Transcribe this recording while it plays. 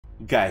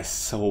Guys,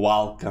 so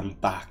welcome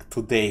back.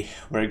 Today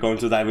we're going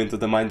to dive into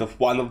the mind of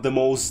one of the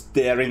most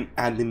daring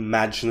and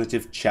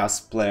imaginative chess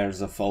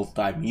players of all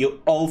time. You're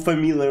all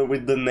familiar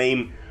with the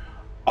name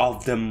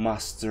of the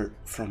master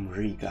from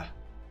Riga,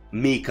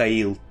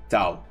 Mikhail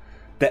Tal,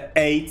 the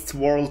 8th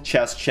world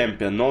chess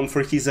champion, known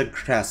for his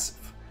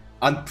aggressive,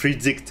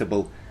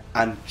 unpredictable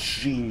and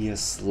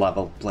genius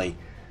level play.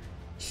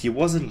 He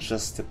wasn't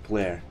just a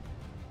player,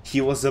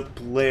 he was a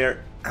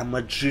player, a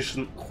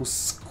magician who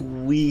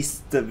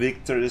squeezed the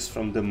victories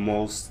from the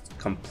most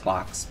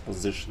complex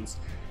positions.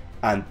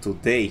 And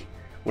today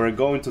we're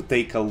going to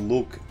take a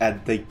look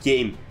at the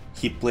game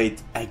he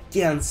played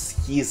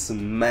against his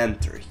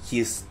mentor,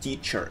 his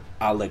teacher,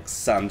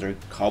 Alexander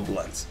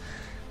Koblents.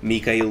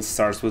 Mikhail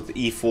starts with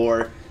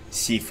e4,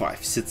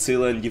 c5,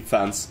 Sicilian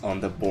defense on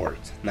the board,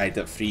 knight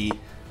f3,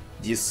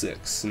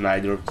 d6,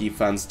 Najdorf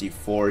defense,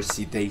 d4,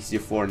 c takes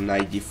d4,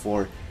 knight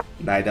d4,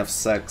 knight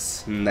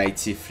f6, knight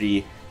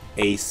c3,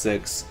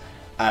 a6,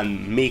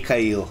 and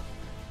Mikhail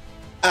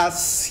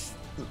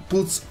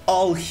puts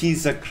all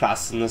his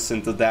aggressiveness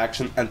into the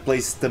action and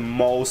plays the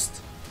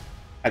most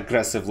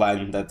aggressive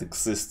line that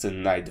exists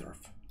in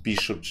Najdorf,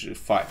 bishop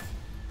g5,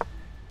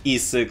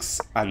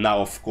 e6, and now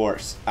of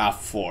course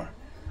f4.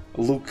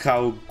 Look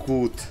how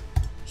good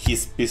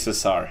his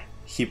pieces are.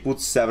 He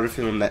puts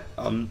everything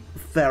on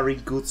very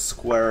good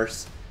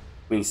squares.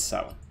 Queen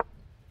 7,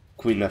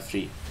 queen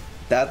f3.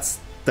 That's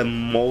the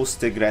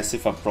most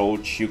aggressive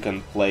approach you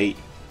can play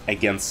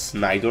against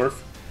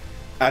Najdorf.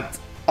 And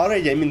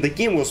already, I mean, the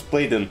game was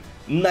played in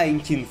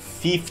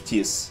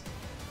 1950s,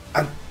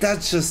 and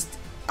that's just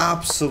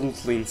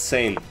absolutely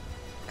insane.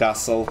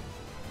 Castle,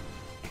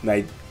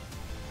 knight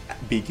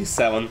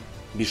bg7,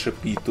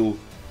 bishop e2,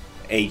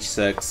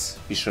 h6,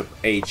 bishop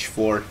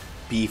h4,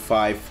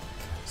 b5.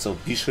 So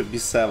bishop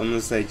b7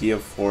 is the idea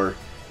for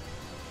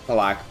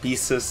black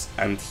pieces,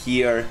 and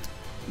here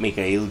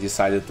Mikhail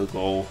decided to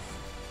go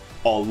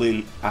all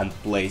in and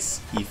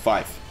plays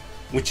e5,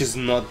 which is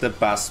not the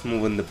best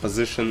move in the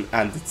position,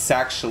 and it's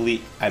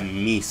actually a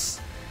miss.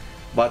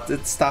 But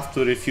it's tough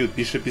to refute.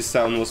 Bishop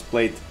e7 was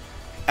played,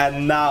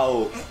 and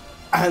now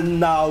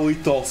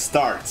it all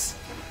starts.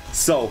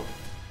 So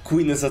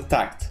queen is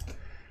attacked,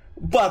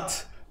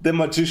 but the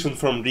magician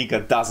from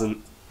Riga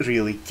doesn't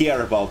really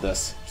care about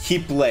this. He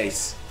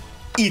plays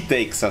e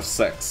takes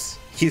f6.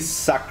 He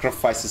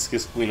sacrifices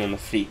his queen on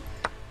f3.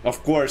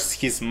 Of course,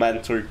 his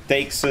mentor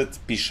takes it,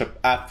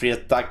 bishop f3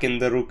 attacking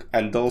the rook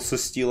and also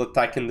still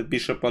attacking the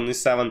bishop on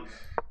e7,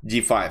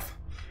 d5.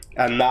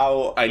 And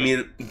now, I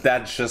mean,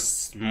 that's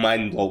just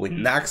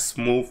mind-blowing. Next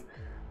move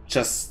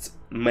just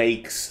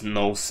makes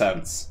no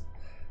sense.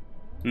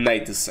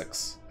 Knight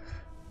e6.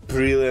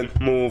 Brilliant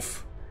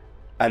move.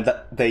 And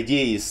the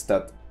idea is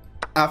that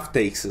f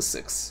takes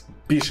e6,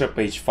 bishop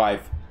h5,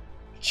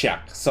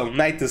 check. So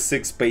knight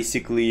e6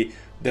 basically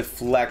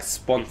deflects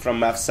pawn from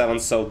f7,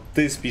 so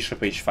this bishop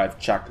h5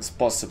 check is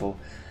possible.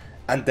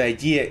 And the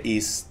idea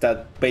is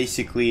that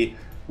basically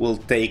we'll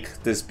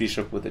take this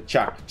bishop with a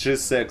check.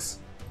 g6,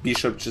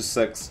 bishop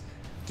g6,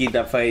 king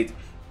f8,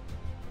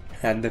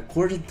 and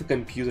according to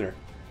computer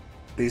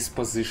this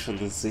position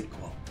is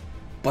equal,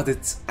 but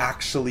it's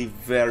actually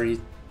very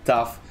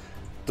tough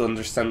to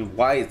understand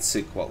why it's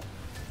equal.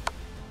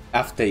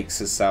 F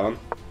takes e7,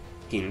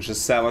 king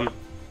g7,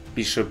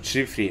 bishop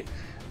g3.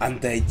 And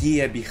the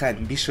idea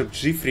behind bishop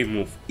g3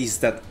 move is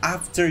that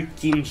after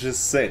king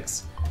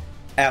g6,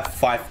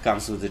 f5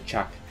 comes with a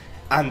check,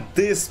 and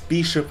this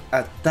bishop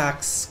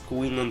attacks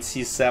queen on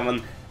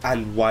c7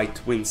 and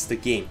white wins the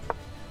game.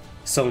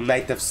 So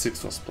knight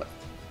f6 was played.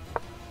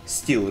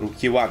 Still rook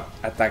e1,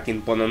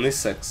 attacking pawn on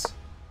e6,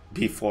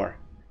 b4,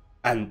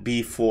 and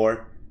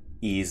b4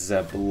 is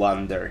a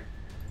blunder.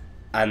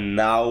 And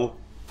now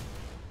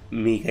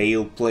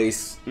Mikhail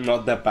plays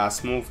not the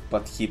best move,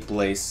 but he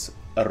plays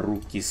a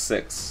rook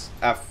e6.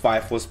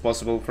 f5 was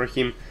possible for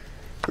him,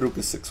 rook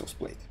e6 was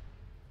played.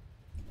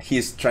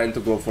 He's trying to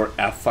go for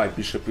f5,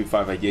 bishop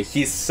e5 idea.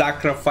 He's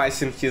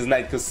sacrificing his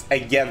knight because,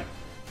 again,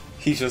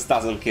 he just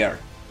doesn't care.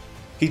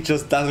 He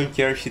just doesn't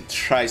care. He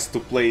tries to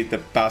play the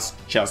best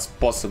chess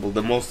possible,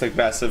 the most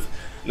aggressive,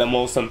 the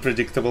most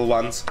unpredictable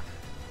ones.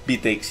 B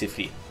takes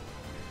e3.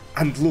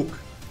 And look,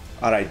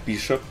 alright,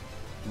 bishop,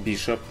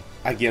 bishop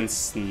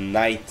against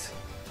knight,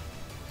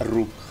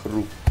 rook,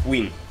 rook,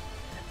 queen.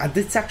 And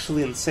it's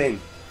actually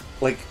insane.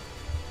 Like,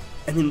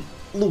 I mean,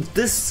 look,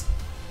 this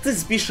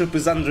bishop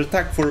is under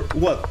attack for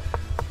what?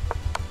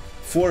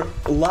 For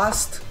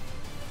last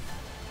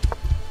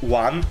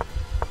 1,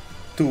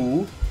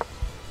 2,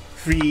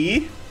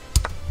 3,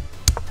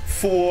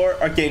 4.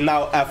 Okay,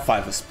 now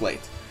f5 is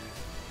played.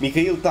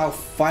 Mikhail Tal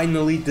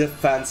finally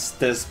defends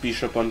this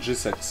bishop on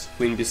g6,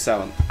 queen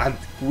b7, and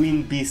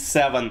queen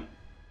b7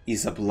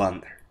 is a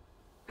blunder.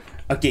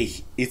 Okay,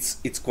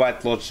 it's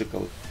quite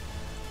logical.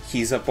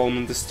 His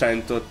opponent is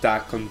trying to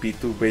attack on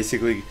b2.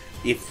 Basically,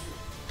 if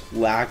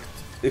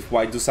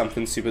white do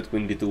something stupid,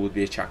 queen b2 would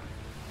be a check.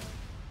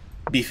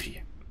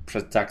 b3,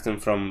 protect him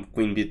from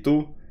queen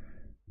b2,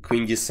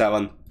 queen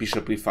d7,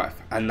 bishop e5.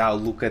 And now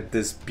look at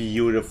this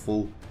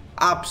beautiful,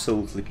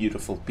 absolutely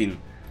beautiful pin.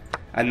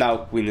 And now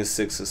queen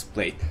e6 is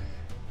played.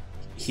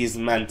 His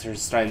mentor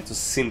is trying to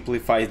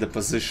simplify the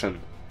position.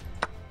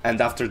 And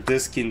after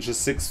this king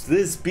g6,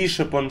 this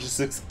bishop on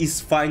g6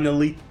 is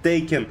finally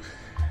taken.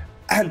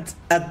 And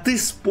at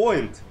this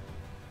point,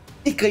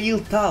 Mikhail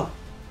Tal,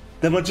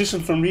 the magician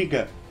from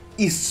Riga,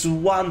 is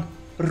one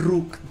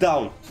rook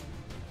down.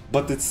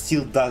 But it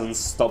still doesn't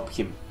stop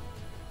him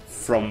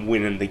from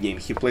winning the game.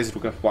 He plays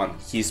rook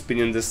f1, he's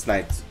pinning this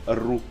knight. A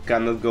rook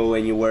cannot go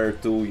anywhere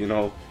to, you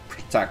know,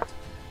 protect.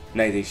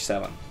 Knight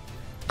h7.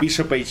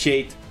 Bishop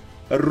h8.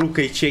 Rook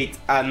h8,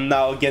 and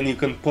now again you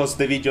can pause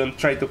the video and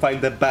try to find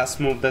the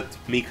best move that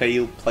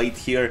Mikhail played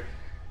here.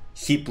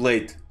 He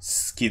played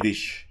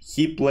skittish,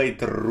 he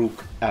played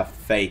rook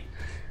f8,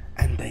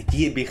 and the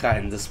idea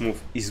behind this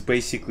move is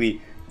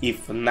basically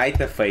if knight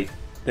f8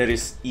 there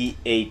is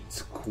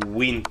e8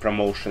 queen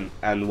promotion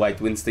and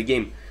white wins the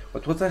game.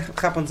 But what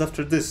happens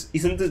after this?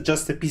 Isn't it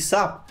just a piece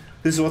up?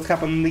 This is what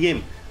happened in the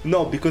game.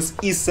 No, because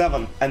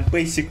e7, and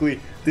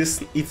basically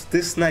this, if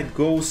this knight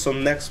goes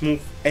on next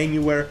move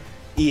anywhere,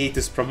 e8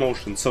 is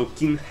promotion, so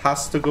king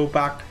has to go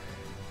back,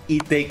 e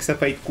takes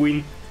f8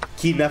 queen,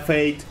 king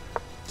f8,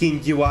 king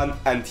d1,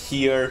 and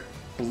here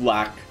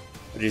black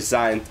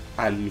resigned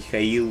and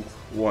Mikhail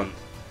won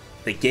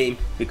the game,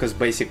 because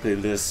basically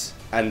this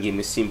endgame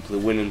is simply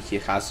winning. He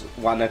has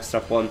one extra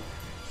pawn,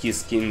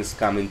 his king is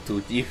coming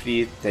to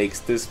d3, takes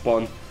this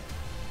pawn,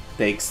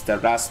 takes the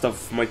rest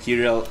of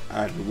material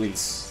and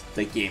wins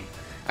the game.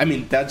 I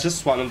mean, that's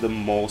just one of the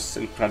most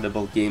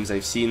incredible games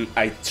I've seen.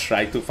 I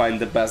try to find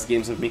the best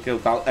games of Mikhail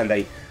Tal, and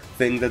I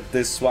think that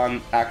this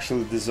one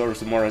actually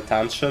deserves more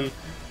attention.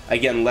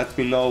 Again, let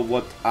me know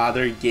what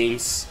other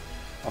games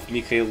of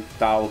Mikhail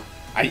Tal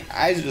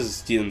I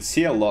just didn't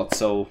see a lot,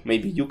 so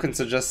maybe you can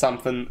suggest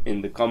something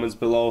in the comments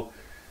below.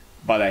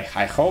 But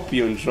I hope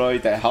you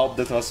enjoyed, I hope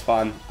that was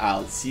fun.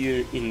 I'll see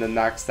you in the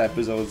next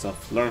episodes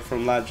of Learn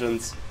from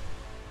Legends.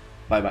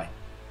 Bye bye.